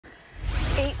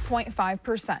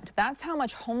3.5%. That's how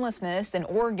much homelessness in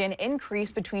Oregon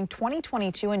increased between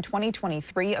 2022 and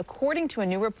 2023, according to a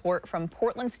new report from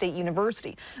Portland State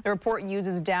University. The report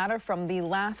uses data from the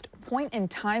last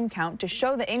point-in-time count to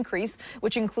show the increase,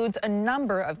 which includes a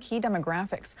number of key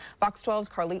demographics. Fox 12's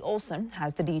Carly Olson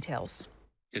has the details.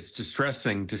 It's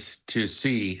distressing to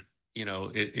see,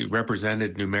 it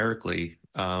represented numerically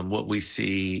what we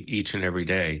see each and every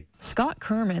day. Scott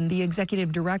Kerman, the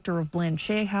executive director of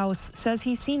Blanchet House, says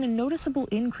he's seen a noticeable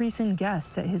increase in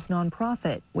guests at his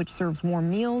nonprofit, which serves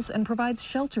warm meals and provides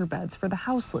shelter beds for the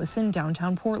houseless in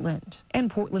downtown Portland.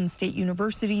 And Portland State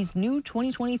University's new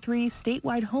 2023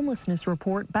 statewide homelessness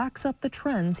report backs up the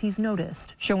trends he's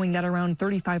noticed, showing that around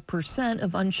 35%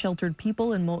 of unsheltered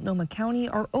people in Multnomah County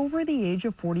are over the age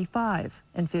of 45,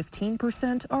 and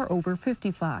 15% are over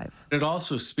 55. It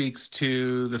also speaks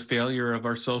to the failure of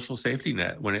our social safety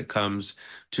net when it comes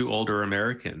to older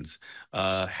Americans.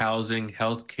 Housing,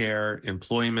 health care,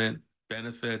 employment,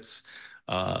 benefits,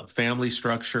 family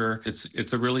structure.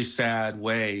 It's a really sad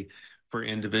way for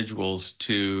individuals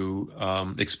to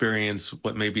experience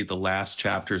what may be the last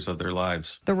chapters of their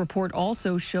lives. The report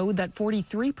also showed that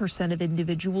 43% of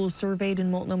individuals surveyed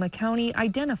in Multnomah County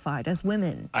identified as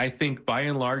women. I think by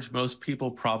and large, most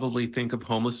people probably think of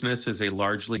homelessness as a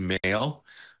largely male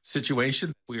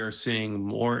situation. We are seeing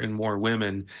more and more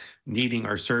women needing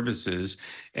our services,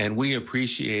 and we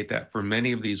appreciate that for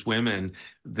many of these women,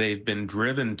 they've been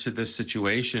driven to this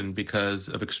situation because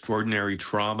of extraordinary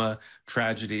trauma,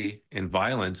 tragedy, and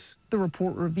violence. The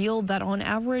report revealed that on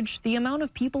average, the amount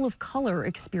of people of color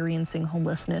experiencing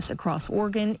homelessness across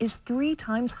Oregon is 3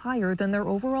 times higher than their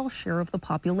overall share of the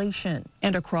population.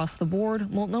 And across the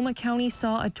board, Multnomah County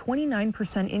saw a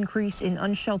 29% increase in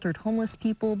unsheltered homeless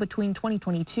people between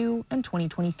 2022 and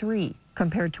 2023,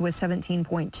 compared to a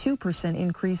 17.2%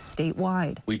 increase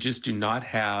statewide. We just do not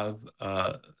have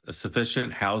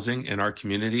sufficient housing in our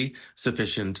community,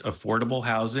 sufficient affordable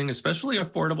housing, especially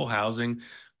affordable housing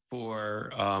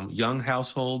for young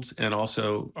households and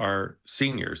also our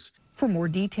seniors. For more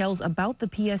details about the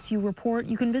PSU report,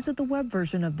 you can visit the web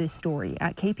version of this story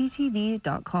at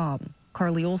kptv.com.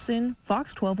 Carly Olson,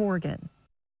 Fox 12 Oregon.